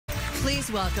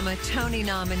Please welcome a Tony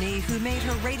nominee who made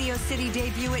her Radio City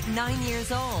debut at 9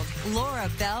 years old, Laura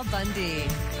Bell Bundy.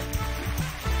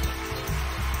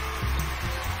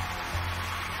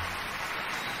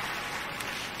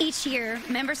 Each year,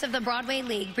 members of the Broadway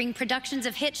League bring productions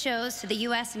of hit shows to the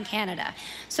U.S. and Canada,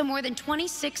 so more than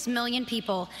 26 million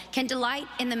people can delight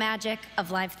in the magic of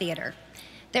live theater.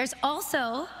 There's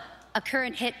also a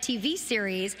current hit TV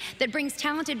series that brings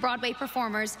talented Broadway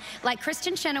performers like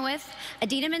Kristen Chenoweth,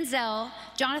 Idina Menzel,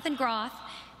 Jonathan Groff,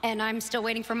 and I'm still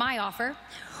waiting for my offer,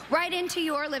 right into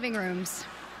your living rooms.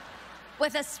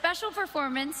 With a special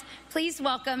performance, please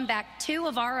welcome back two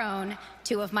of our own,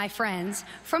 two of my friends,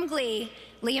 from Glee,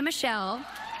 Lea Michele,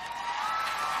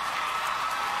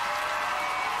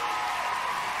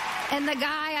 and the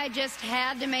guy I just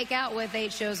had to make out with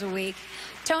 8 shows a week,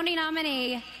 Tony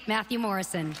nominee, Matthew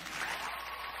Morrison.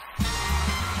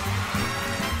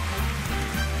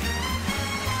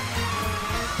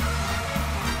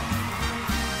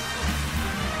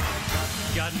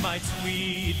 Got my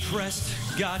tweed pressed,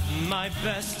 got my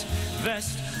best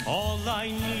vest. All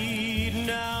I need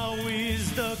now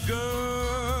is the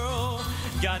girl.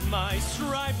 Got my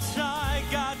striped tie,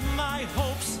 got my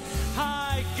hopes.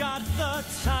 I got the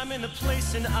time and the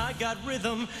place, and I got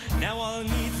rhythm. Now all I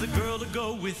need's the girl to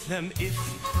go with them. If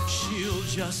she'll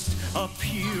just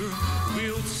appear,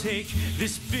 we'll take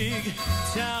this big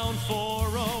town for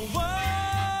a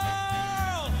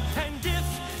whirl. And if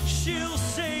she'll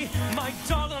say, my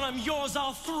darling, I'm yours,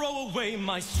 I'll throw away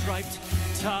my striped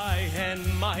tie and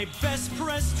my best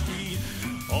pressed tweed.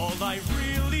 All I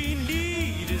really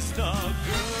need is the girl.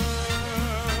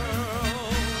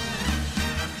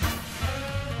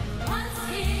 Once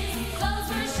his clothes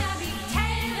were shabby,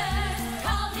 tailors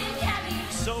called him cabby.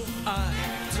 So I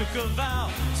took a vow,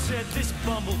 said this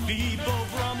bumblebee Beau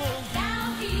Brummel.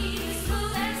 Now he's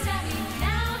smooth and savvy,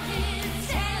 now his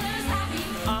tailor's happy.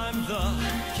 I'm the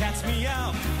cat's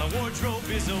meow, my wardrobe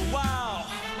is a wow.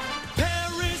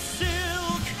 Paris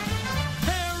silk,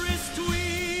 Paris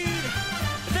tweed,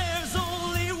 there's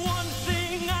only one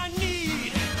thing I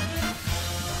need.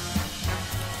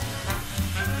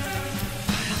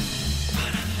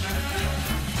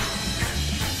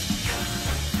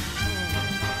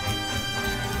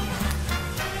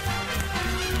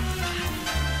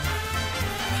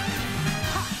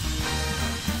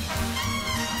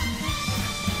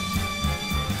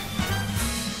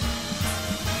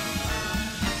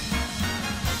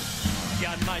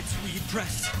 Got my tweed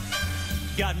dress,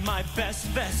 got my best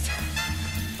vest.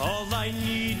 All I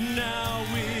need now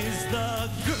is the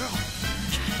girl.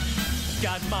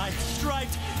 Got my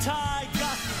striped tie,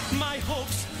 got my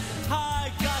hopes.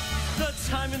 I got the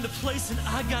time and the place, and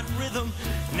I got rhythm.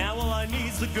 Now all I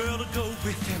need's the girl to go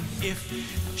with him. If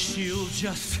she'll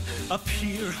just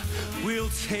appear, we'll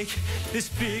take this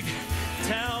big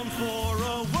town for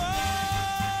a whirl.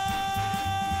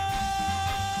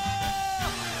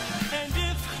 And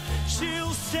if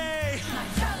she'll say, My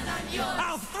darling, I'm yours.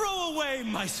 I'll throw away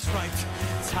my striped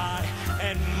tie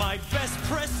and my best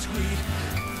pressed tweed.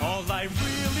 All I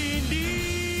really need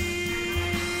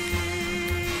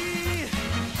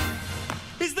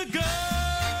is the girl.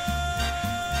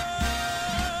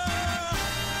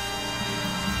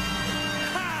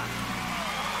 Ha!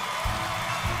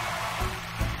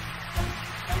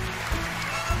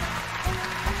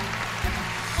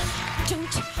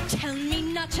 Don't tell me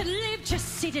not to live,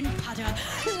 just sit and putter.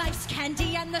 Life's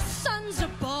candy and the sun's a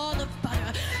ball of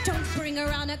butter. Don't bring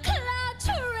around a cloud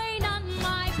to rain on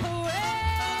my parade.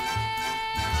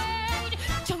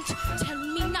 Don't tell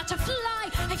me not to fly,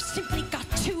 I've simply got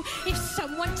to. If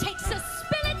someone takes a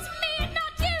spill, it's me and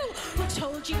not you. Who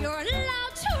told you you're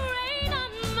allowed to rain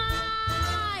on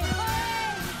my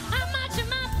parade? I'm marching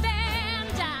my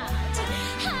band out,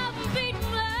 I'm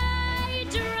beating my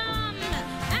drum.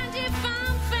 And if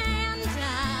I'm fanned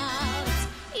out,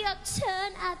 your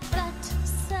turn at bat,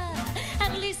 sir.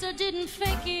 At least I didn't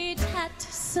fake it at,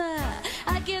 sir.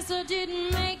 I guess I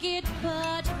didn't make it,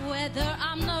 but whether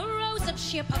I'm the rose of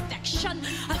sheer perfection,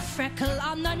 a freckle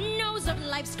on the nose of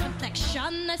life's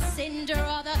complexion, a cinder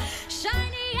or the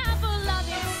shiny apple of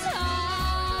its eye,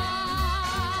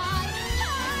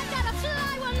 I gotta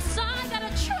fly once, I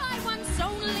gotta try once,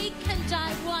 only can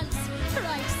die once,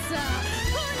 right, sir?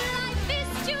 For life is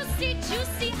juicy,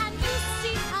 juicy, and you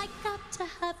see, I got to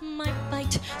have my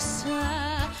bite,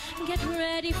 sir. Get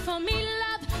ready for me,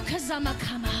 love, 'cause I'm a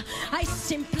comer. I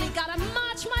simply gotta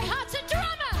march my heart's a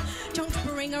drummer. Don't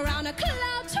bring around a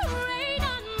cloud to rain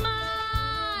on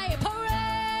my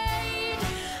parade.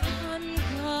 I'm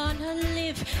gonna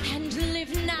live and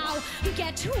live now.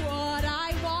 Get what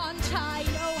I want, I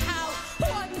know how.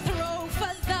 One throw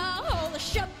for the whole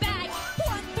shebang.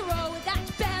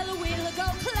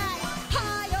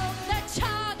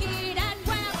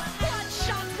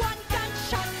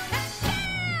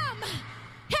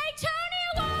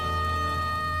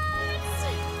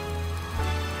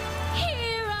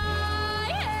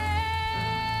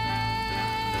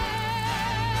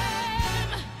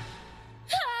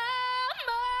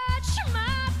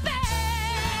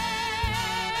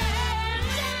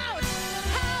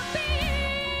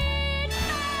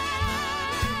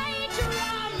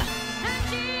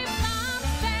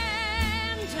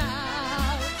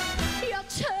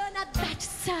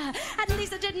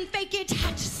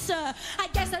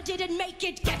 guess I didn't make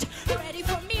it. Get ready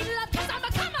for me, love, cause I'm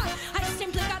a comer. I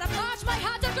simply gotta march my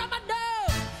heart to drop my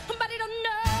nose. But I don't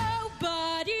know,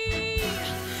 buddy.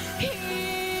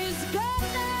 He's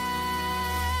gonna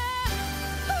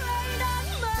rain on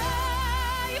my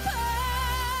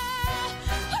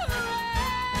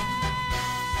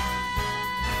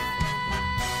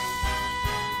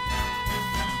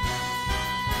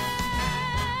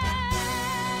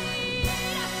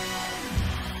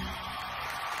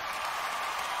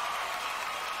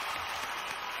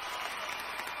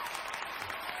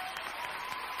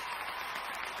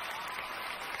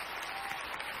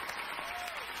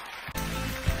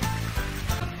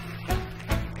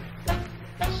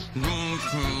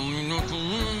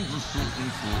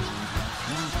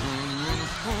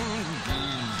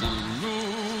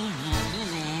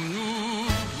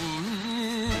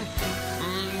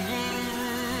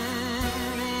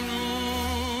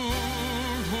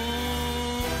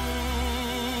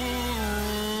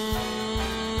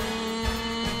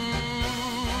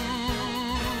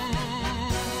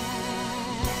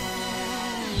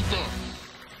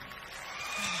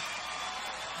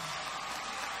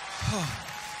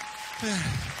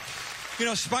You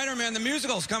know, Spider-Man the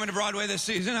musical's coming to Broadway this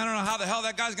season. I don't know how the hell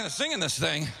that guy's gonna sing in this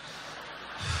thing.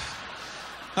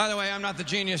 By the way, I'm not the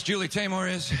genius Julie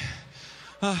Taymor is.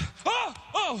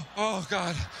 Oh,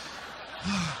 God.